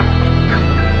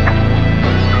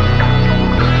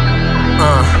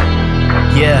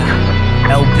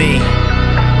be.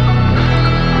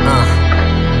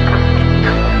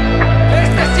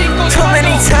 Too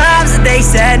many times that they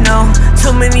said no.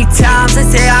 Too many times they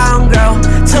say I don't grow.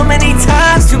 Too many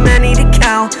times, too many to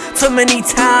count. Too many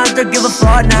times, don't give a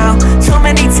fuck now. Too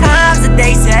many times that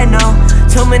they said no.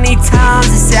 Too many times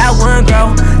they say I wouldn't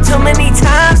grow. Too many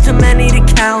times, too many to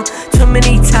count. Too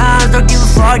many times, don't give a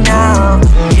fuck now.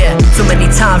 Yeah, too many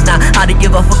times now. I don't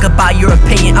give a fuck about your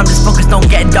opinion. I'm just focused on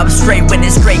getting dubs straight when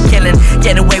it's straight killing.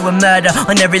 Getting away with murder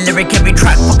on every lyric, every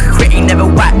track. Fucking creating, never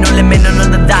whack, no limit, no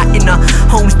none of that. In a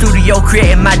home studio,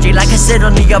 creating magic. Like I said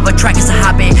on the other track, it's a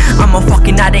habit. I'm a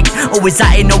fucking addict, always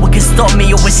at it, no one can stop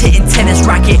me. Always hitting tennis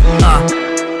racket.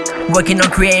 Working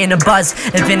on creating a buzz,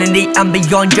 infinity and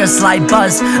beyond, just like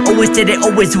Buzz. Always did it,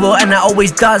 always will, and I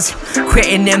always does.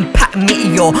 Creating impact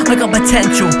meteor, I got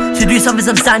potential to do something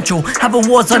substantial. Have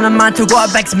awards on the mantle,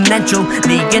 gotta back some potential.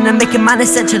 Gonna make it mine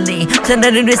essentially, turn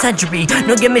that into a century.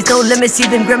 No gimmicks, no limits, see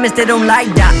them grimace, they don't like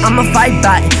that. I'ma fight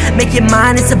back, make it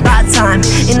mine, it's about time.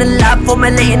 In the lab,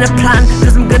 formulating a plan,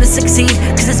 cause I'm gonna succeed,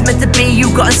 cause it's meant to be.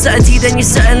 You got uncertainty, then you're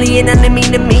certainly an enemy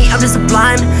to me. I'm just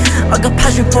sublime, I got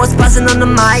passion for spazzing on the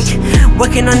mic.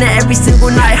 Working on it every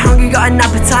single night, hungry, got an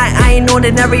appetite. I ain't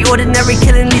ordinary,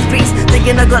 killing these beats.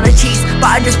 Thinking I got the cheese,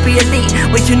 but I just be elite.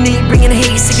 Way too neat, bringing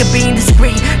heat, sick of being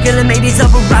discreet. Gonna make these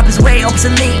other rappers way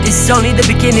obsolete. This is only the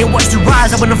beginning, watch the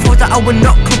rise. I wouldn't thought that I would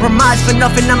not compromise for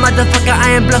nothing. That motherfucker,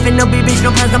 I ain't bluffing. No bitch,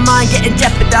 no plans of mine, getting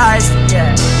jeopardized.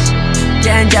 Yeah,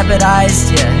 getting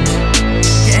jeopardized, yeah.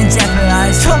 Getting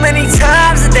jeopardized. Too many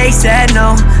times that they said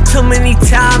no. Too many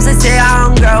times they say I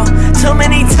don't grow. Too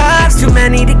many times, too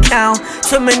many to count.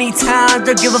 Too many times,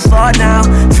 don't give a fuck now.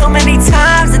 Too many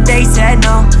times that they said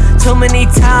no. Too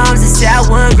many times they say I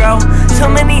wouldn't grow.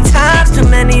 Too many times, too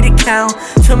many to count.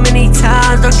 Too many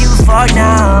times, don't